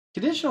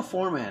Conditional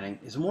formatting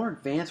is a more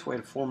advanced way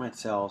to format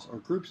cells or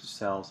groups of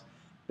cells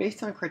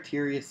based on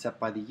criteria set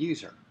by the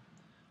user.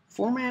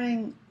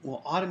 Formatting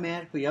will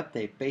automatically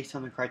update based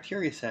on the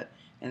criteria set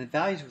and the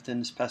values within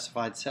the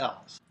specified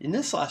cells. In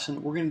this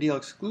lesson, we're going to deal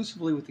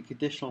exclusively with the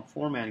conditional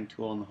formatting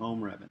tool on the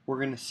home ribbon. We're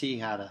going to see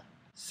how to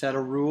set a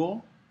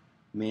rule,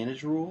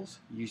 manage rules,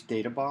 use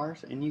data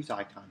bars, and use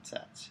icon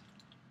sets.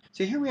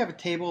 So here we have a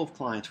table of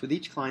clients with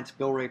each client's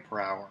bill rate per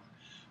hour.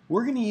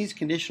 We're going to use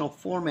conditional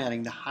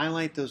formatting to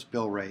highlight those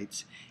bill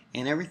rates,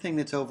 and everything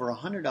that's over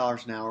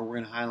 $100 an hour we're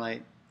going to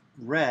highlight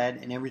red,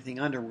 and everything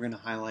under we're going to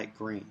highlight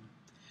green.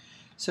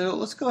 So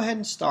let's go ahead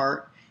and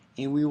start,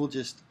 and we will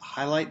just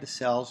highlight the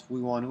cells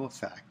we want to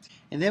affect.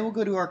 And then we'll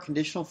go to our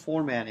conditional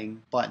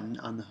formatting button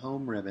on the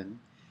home ribbon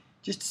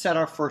just to set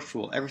our first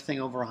rule, everything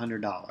over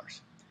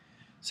 $100.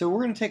 So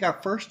we're going to take our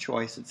first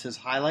choice that says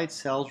highlight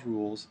cells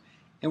rules,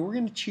 and we're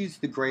going to choose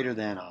the greater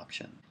than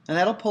option. Now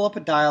that'll pull up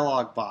a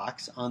dialog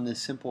box on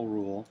this simple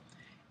rule,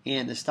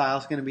 and the style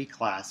is going to be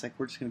classic.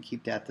 We're just going to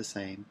keep that the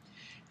same.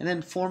 And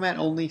then format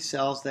only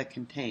cells that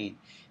contain.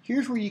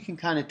 Here's where you can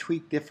kind of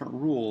tweak different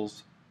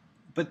rules,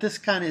 but this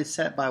kind of is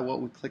set by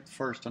what we clicked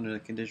first under the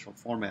conditional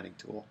formatting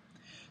tool.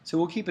 So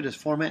we'll keep it as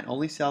format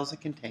only cells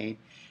that contain,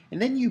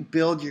 and then you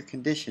build your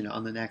condition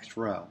on the next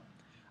row.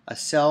 A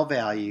cell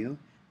value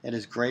that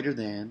is greater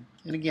than,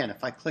 and again,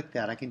 if I click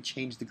that, I can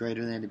change the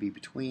greater than to be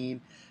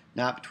between,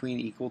 not between,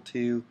 equal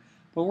to,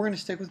 but we're going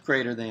to stick with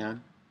greater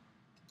than,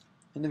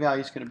 and the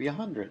value is going to be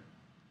 100.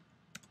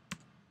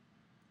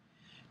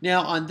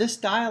 Now on this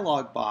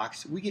dialog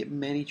box, we get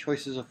many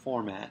choices of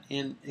format,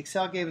 and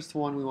Excel gave us the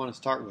one we want to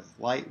start with,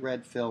 light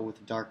red fill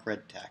with dark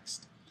red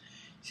text.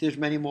 See, there's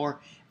many more.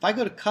 If I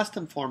go to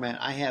custom format,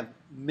 I have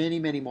many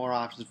more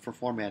options for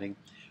formatting,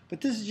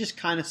 but this is just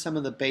kind of some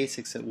of the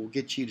basics that will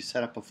get you to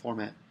set up a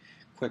format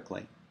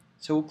quickly.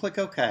 So we'll click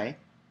OK,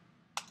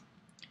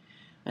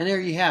 and there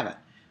you have it.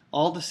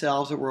 All the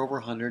cells that were over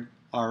 100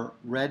 are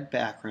red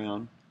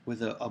background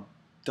with a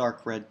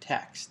dark red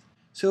text.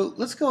 So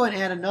let's go and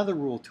add another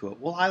rule to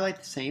it. We'll highlight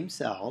the same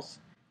cells.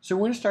 So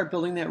we're going to start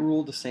building that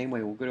rule the same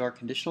way. We'll go to our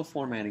conditional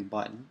formatting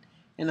button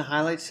and the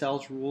highlight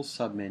cells rules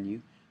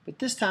submenu, but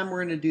this time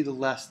we're going to do the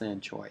less than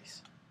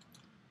choice.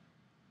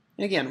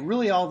 And again,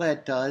 really all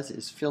that does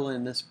is fill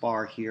in this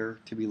bar here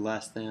to be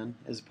less than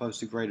as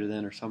opposed to greater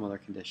than or some other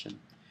condition.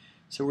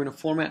 So we're going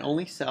to format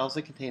only cells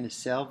that contain a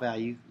cell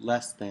value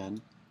less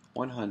than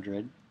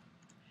 100.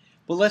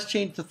 But let's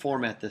change the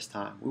format this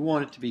time. We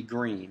want it to be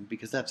green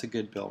because that's a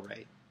good bill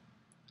rate.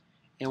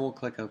 And we'll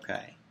click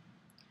OK.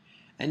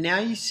 And now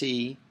you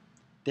see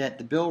that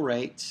the bill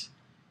rates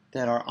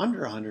that are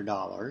under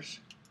 $100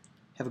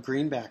 have a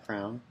green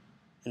background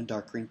and a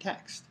dark green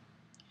text.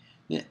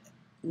 Now,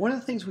 one of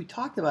the things we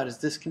talked about is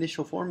this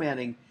conditional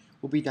formatting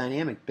will be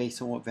dynamic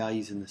based on what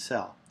value is in the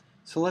cell.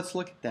 So let's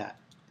look at that.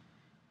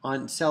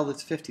 On cell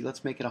that's 50,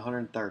 let's make it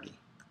 130.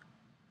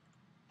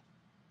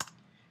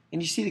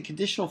 And you see the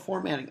conditional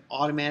formatting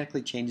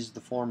automatically changes the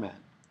format.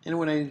 And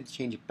when I need to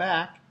change it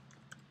back,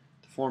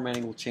 the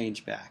formatting will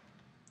change back.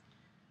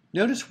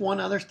 Notice one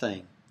other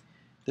thing.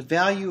 The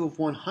value of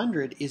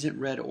 100 isn't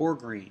red or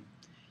green.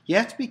 You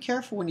have to be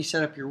careful when you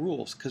set up your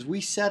rules because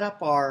we set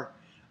up our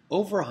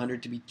over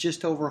 100 to be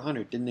just over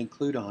 100, didn't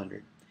include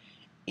 100.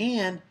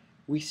 And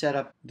we set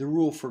up the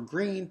rule for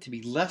green to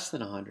be less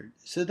than 100.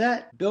 So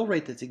that bill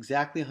rate that's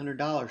exactly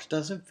 $100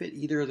 doesn't fit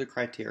either of the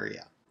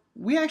criteria.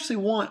 We actually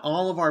want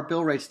all of our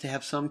bill rates to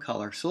have some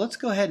color, so let's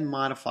go ahead and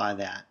modify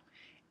that.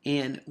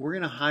 And we're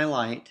going to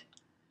highlight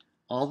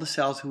all the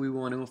cells who we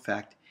want to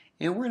affect,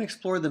 and we're going to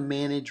explore the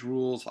Manage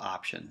Rules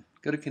option.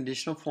 Go to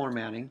Conditional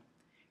Formatting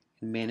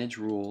and Manage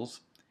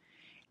Rules.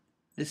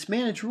 This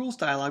Manage Rules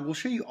dialog will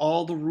show you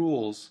all the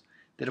rules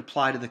that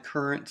apply to the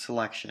current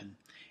selection.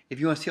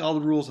 If you want to see all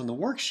the rules on the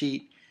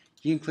worksheet,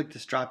 you can click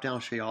this drop down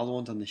and show you all the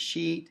ones on the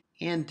sheet,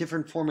 and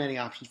different formatting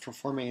options for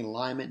formatting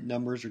alignment,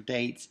 numbers, or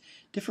dates,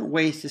 different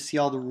ways to see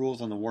all the rules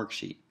on the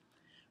worksheet.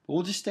 But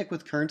we'll just stick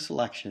with current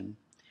selection,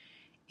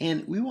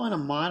 and we want to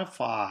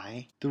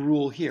modify the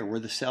rule here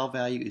where the cell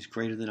value is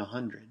greater than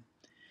 100.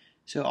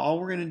 So all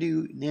we're going to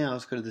do now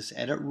is go to this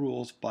Edit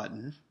Rules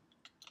button,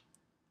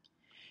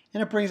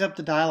 and it brings up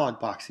the dialog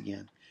box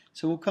again.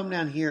 So we'll come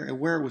down here, and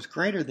where it was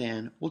greater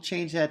than, we'll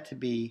change that to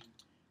be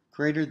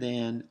greater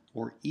than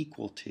or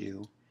equal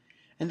to,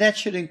 and that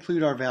should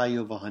include our value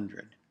of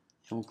 100.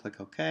 And we'll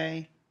click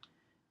OK,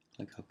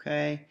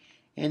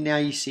 and now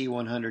you see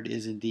 100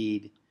 is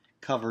indeed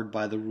covered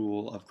by the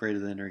rule of greater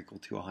than or equal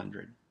to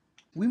 100.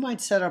 We might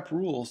set up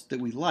rules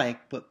that we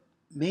like, but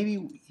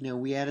maybe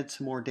we added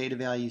some more data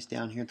values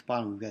down here at the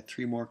bottom. We've got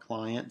 3 more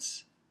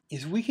clients.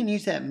 We can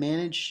use that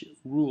Manage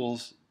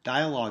Rules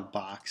dialog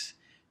box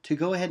to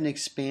go ahead and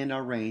expand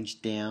our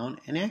range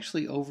down and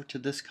actually over to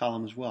this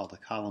column as well, the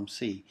column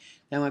C.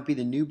 That might be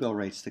the new bill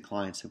rates the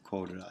clients have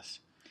quoted us.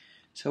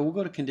 So we'll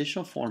go to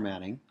Conditional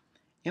Formatting,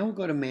 and we'll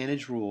go to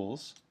Manage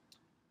Rules,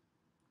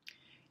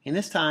 and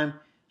this time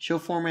show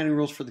formatting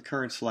rules for the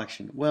current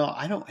selection. Well,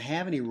 I don't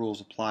have any rules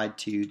applied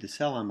to the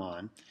cell I'm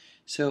on,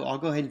 so I'll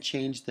go ahead and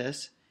change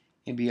this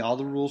and be all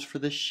the rules for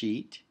this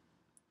sheet.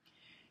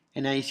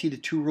 And now you see the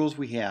two rules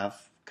we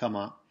have come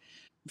up.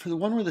 For the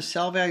one where the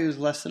cell value is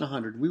less than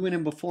 100, we went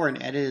in before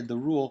and edited the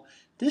rule.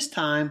 This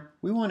time,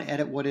 we want to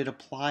edit what it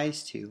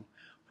applies to.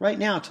 Right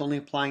now, it's only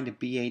applying to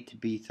B8 to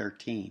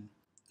B13.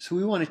 So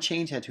we want to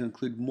change that to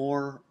include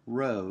more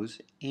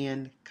rows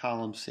and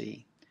column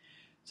C.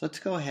 So let's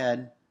go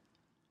ahead,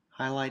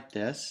 highlight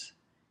this,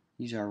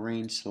 use our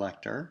range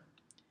selector,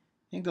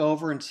 and go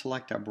over and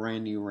select our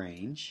brand new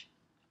range.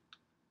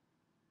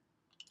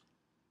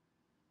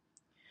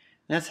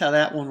 And that's how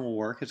that one will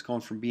work. It's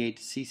going from B8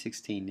 to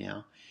C16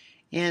 now.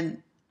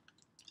 And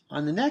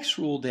on the next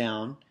rule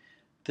down,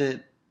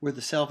 where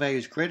the cell value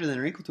is greater than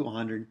or equal to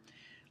 100,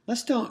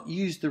 let's don't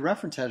use the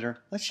reference editor.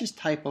 Let's just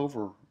type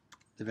over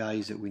the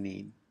values that we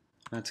need.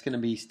 That's going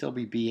to still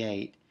be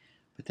B8,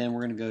 but then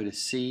we're going to go to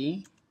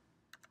C16.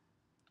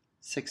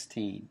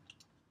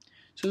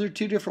 So there are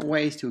two different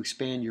ways to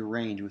expand your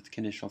range with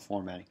conditional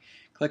formatting.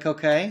 Click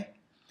OK,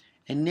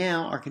 and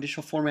now our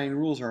conditional formatting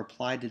rules are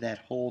applied to that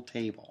whole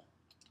table.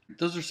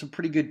 Those are some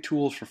pretty good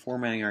tools for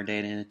formatting our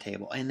data in a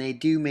table, and they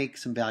do make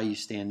some values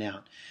stand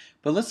out.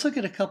 But let's look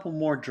at a couple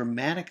more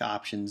dramatic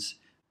options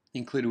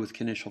included with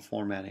conditional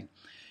formatting.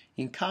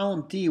 In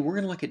column D, we're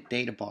going to look at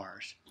data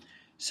bars.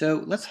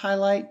 So let's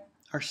highlight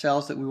our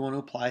cells that we want to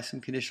apply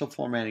some conditional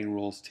formatting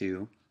rules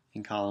to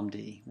in column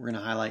D. We're going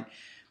to highlight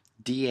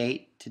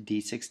D8 to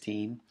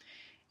D16,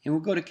 and we'll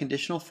go to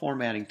Conditional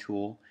Formatting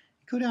tool,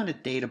 and go down to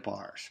Data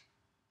Bars.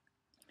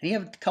 And you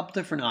have a couple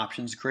different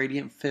options,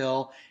 gradient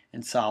fill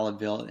and solid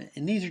fill,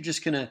 and these are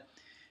just going to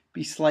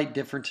be slight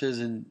differences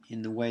in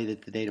the way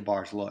that the data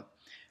bars look.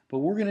 But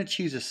we're going to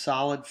choose a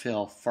solid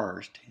fill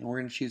first, and we're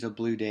going to choose a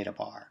blue data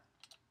bar.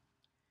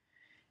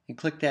 And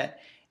click that,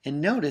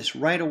 and notice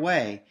right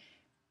away,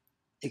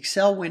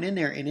 Excel went in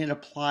there and it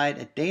applied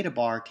a data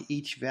bar to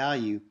each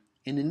value.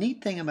 And the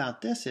neat thing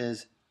about this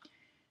is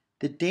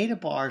the data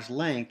bar's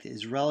length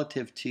is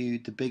relative to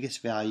the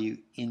biggest value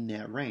in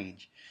that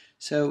range.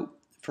 So,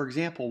 for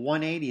example,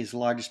 180 is the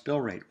largest bill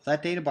rate. Well,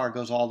 that data bar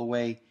goes all the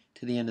way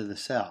to the end of the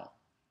cell,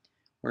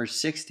 whereas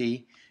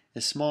 60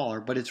 is smaller,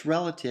 but it's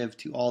relative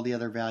to all the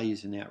other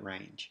values in that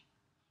range.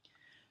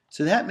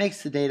 So that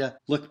makes the data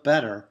look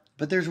better,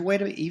 but there's a way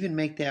to even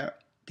make that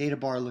data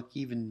bar look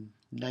even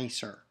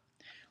nicer.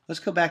 Let's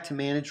go back to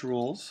Manage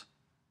Rules.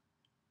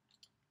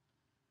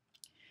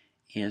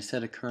 And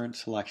instead of current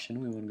selection,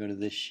 we want to go to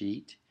this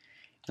sheet.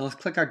 Now let's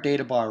click our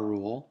data bar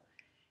rule,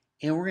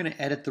 and we're going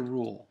to edit the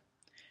rule.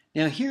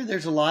 Now here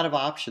there's a lot of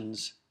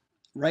options.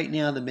 Right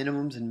now the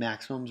minimums and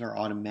maximums are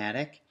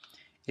automatic.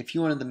 If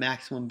you wanted the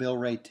maximum bill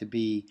rate to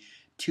be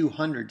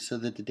 200 so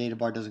that the data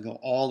bar doesn't go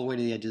all the way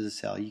to the edge of the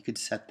cell, you could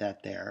set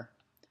that there.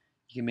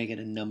 You can make it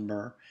a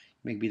number,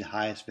 make it be the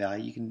highest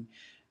value. You can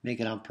make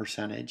it on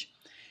percentage.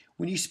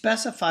 When you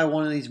specify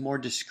one of these more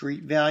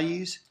discrete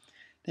values,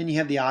 then you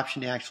have the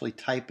option to actually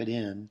type it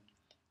in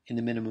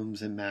the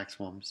minimums and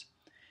maximums.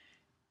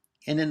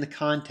 And then the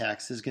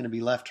context is going to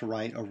be left to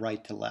right or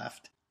right to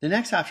left. The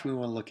next option we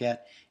want to look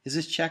at is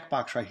this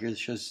checkbox right here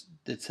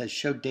that says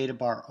Show Data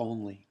Bar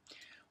Only.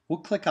 We'll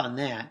click on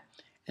that,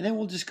 and then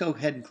we'll just go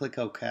ahead and click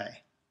OK.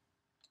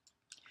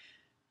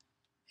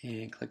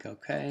 And click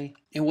OK.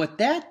 And what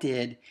that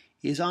did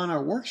is on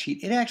our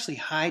worksheet, it actually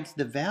hides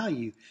the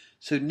value.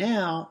 So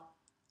now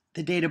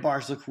the data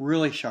bars look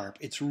really sharp.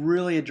 It's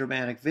really a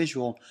dramatic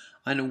visual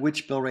on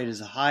which bill rate is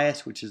the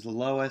highest, which is the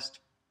lowest.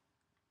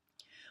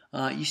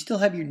 You still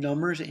have your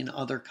numbers in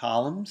other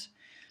columns.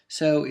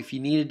 So if you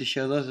needed to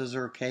show those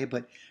are okay.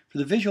 But for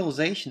the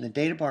visualization, the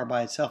data bar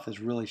by itself is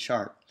really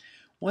sharp.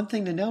 One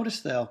thing to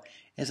notice though,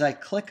 as I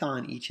click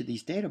on each of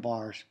these data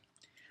bars,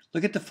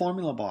 look at the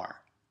formula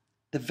bar.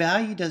 The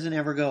value doesn't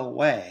ever go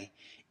away.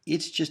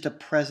 It's just a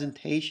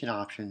presentation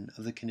option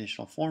of the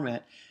conditional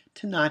format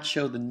to not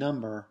show the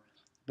number,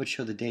 but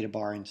show the data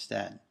bar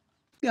instead.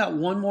 We've got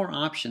one more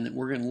option that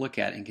we're going to look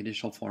at in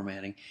conditional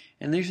formatting,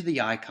 and these are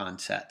the icon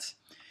sets.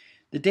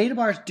 The data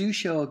bars do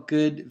show a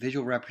good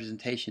visual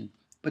representation,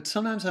 but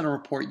sometimes on a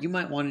report you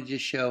might want to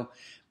just show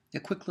a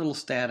quick little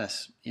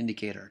status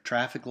indicator,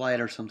 traffic light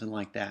or something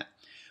like that.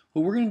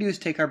 What we're going to do is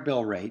take our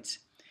bill rates,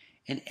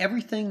 and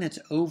everything that's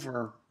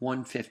over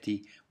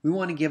 150, we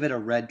want to give it a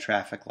red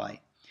traffic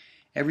light.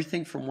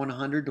 Everything from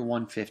 100 to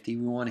 150,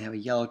 we want to have a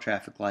yellow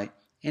traffic light,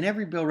 and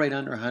every bill rate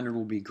under 100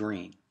 will be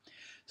green.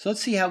 So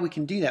let's see how we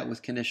can do that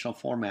with conditional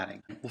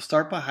formatting. We'll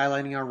start by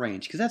highlighting our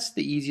range, because that's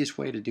the easiest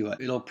way to do it.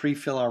 It'll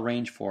pre-fill our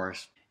range for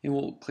us. And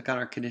we'll click on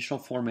our conditional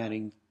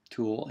formatting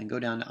tool and go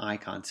down to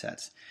icon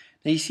sets.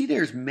 Now you see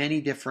there's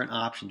many different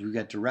options. We've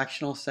got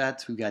directional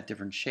sets, we've got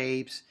different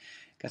shapes,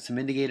 got some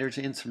indicators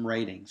and some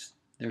ratings.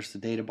 There's the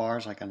data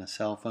bars like on a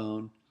cell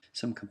phone,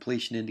 some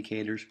completion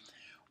indicators.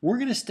 We're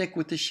going to stick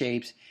with the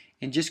shapes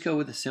and just go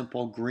with a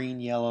simple green,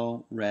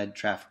 yellow, red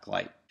traffic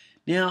light.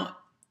 Now,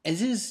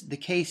 as is the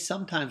case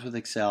sometimes with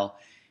Excel,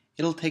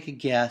 it'll take a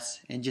guess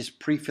and just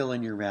pre-fill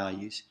in your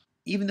values.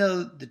 Even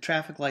though the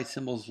traffic light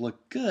symbols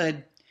look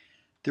good,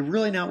 they're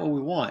really not what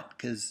we want,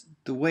 because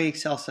the way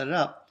Excel set it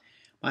up,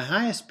 my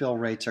highest bill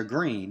rates are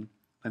green,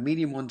 my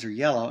medium ones are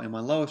yellow, and my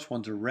lowest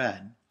ones are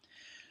red.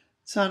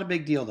 It's not a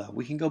big deal though.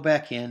 We can go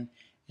back in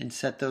and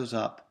set those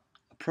up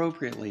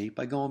appropriately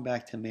by going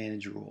back to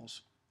Manage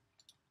Rules.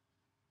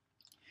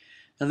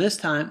 Now this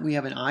time we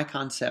have an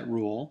icon set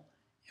rule,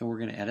 and we're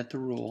going to edit the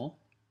rule.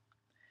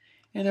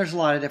 And there's a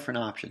lot of different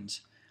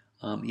options.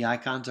 The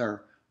icons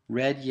are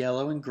red,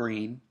 yellow, and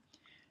green.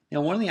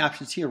 Now one of the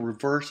options here,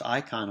 reverse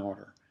icon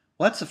order.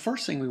 Well, that's the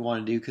first thing we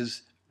want to do,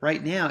 because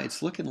right now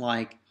it's looking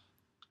like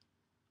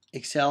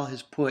Excel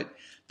has put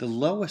the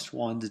lowest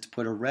ones, it's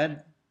put a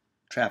red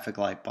traffic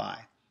light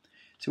by.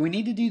 So we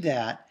need to do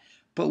that,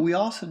 but we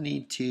also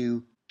need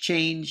to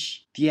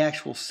change the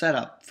actual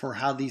setup for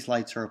how these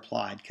lights are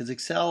applied, because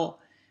Excel,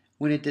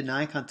 when it did an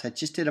icon set,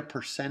 just did a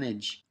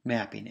percentage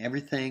mapping.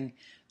 Everything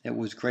that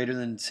was greater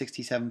than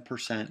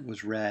 67%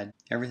 was red.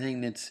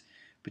 Everything that's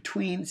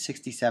between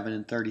 67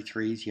 and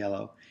 33 is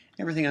yellow.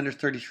 Everything under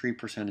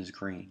 33% is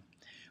green.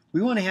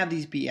 We want to have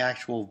these be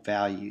actual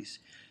values.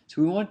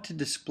 So we want to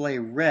display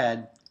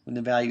red when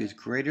the value is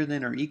greater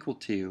than or equal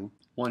to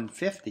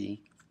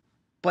 150,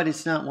 but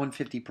it's not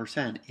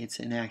 150%, it's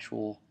an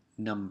actual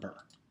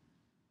number.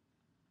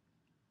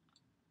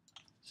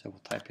 So we'll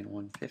type in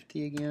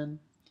 150 again.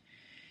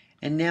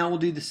 And now we'll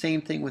do the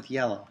same thing with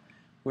yellow,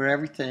 where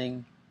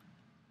everything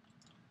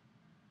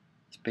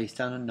is based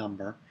on a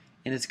number,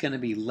 and it's going to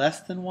be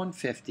less than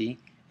 150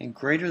 and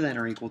greater than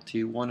or equal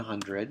to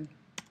 100.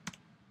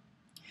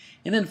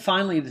 And then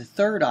finally, the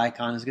third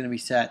icon is going to be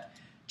set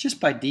just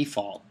by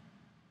default.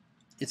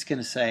 It's going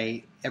to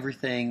say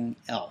everything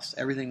else,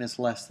 everything that's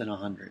less than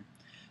 100.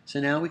 So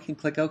now we can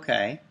click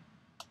OK.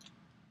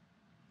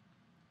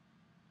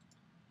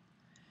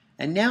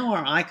 And now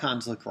our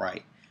icons look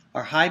right.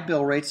 Our high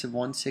bill rates of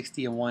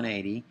 160 and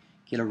 180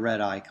 get a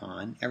red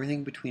icon.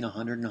 Everything between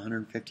 100 and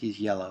 150 is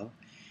yellow.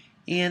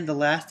 And the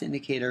last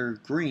indicator,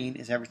 green,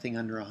 is everything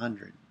under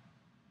 100.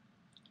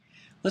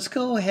 Let's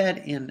go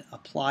ahead and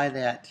apply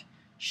that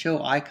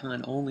Show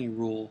Icon Only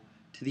rule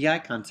to the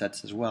icon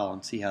sets as well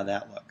and see how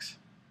that looks.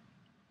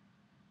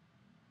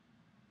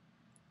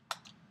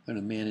 I'm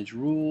going to Manage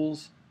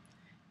Rules,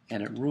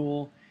 Edit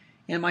Rule,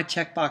 and my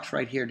checkbox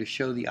right here to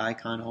show the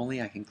icon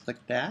only, I can click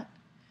that.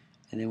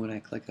 And then when I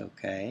click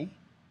OK,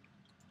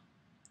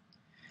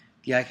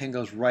 the icon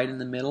goes right in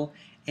the middle,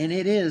 and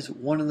it is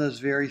one of those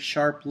very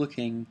sharp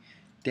looking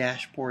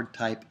dashboard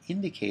type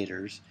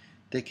indicators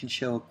that can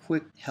show a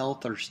quick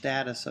health or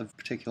status of a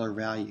particular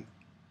value.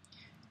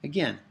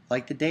 Again,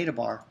 like the data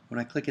bar, when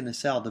I click in the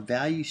cell, the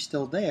value's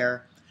still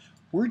there.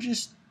 We're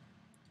just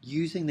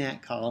using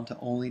that column to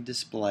only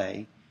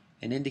display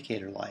an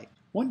indicator light.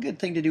 One good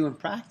thing to do in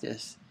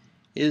practice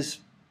is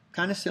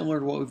kind of similar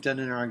to what we've done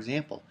in our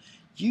example.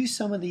 Use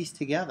some of these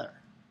together.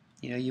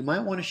 You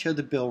might want to show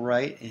the bill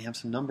right and have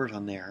some numbers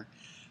on there,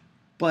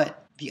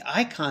 but the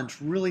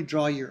icons really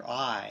draw your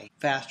eye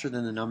faster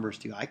than the numbers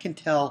do. I can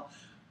tell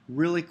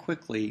really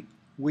quickly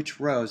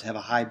which rows have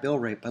a high bill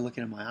rate by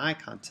looking at my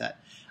icon set.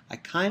 I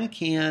kind of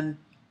can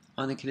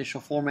on the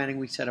conditional formatting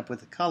we set up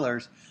with the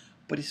colors,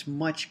 but it's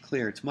much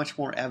clearer. It's much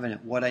more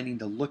evident what I need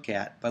to look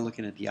at by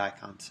looking at the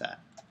icon set.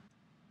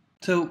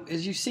 So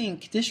as you've seen,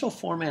 conditional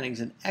formatting is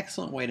an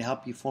excellent way to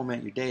help you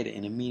format your data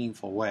in a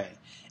meaningful way.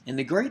 And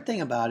the great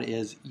thing about it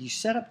is you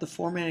set up the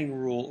formatting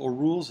rule or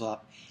rules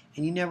up,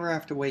 and you never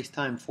have to waste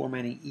time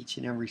formatting each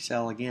and every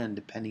cell again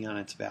depending on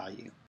its value.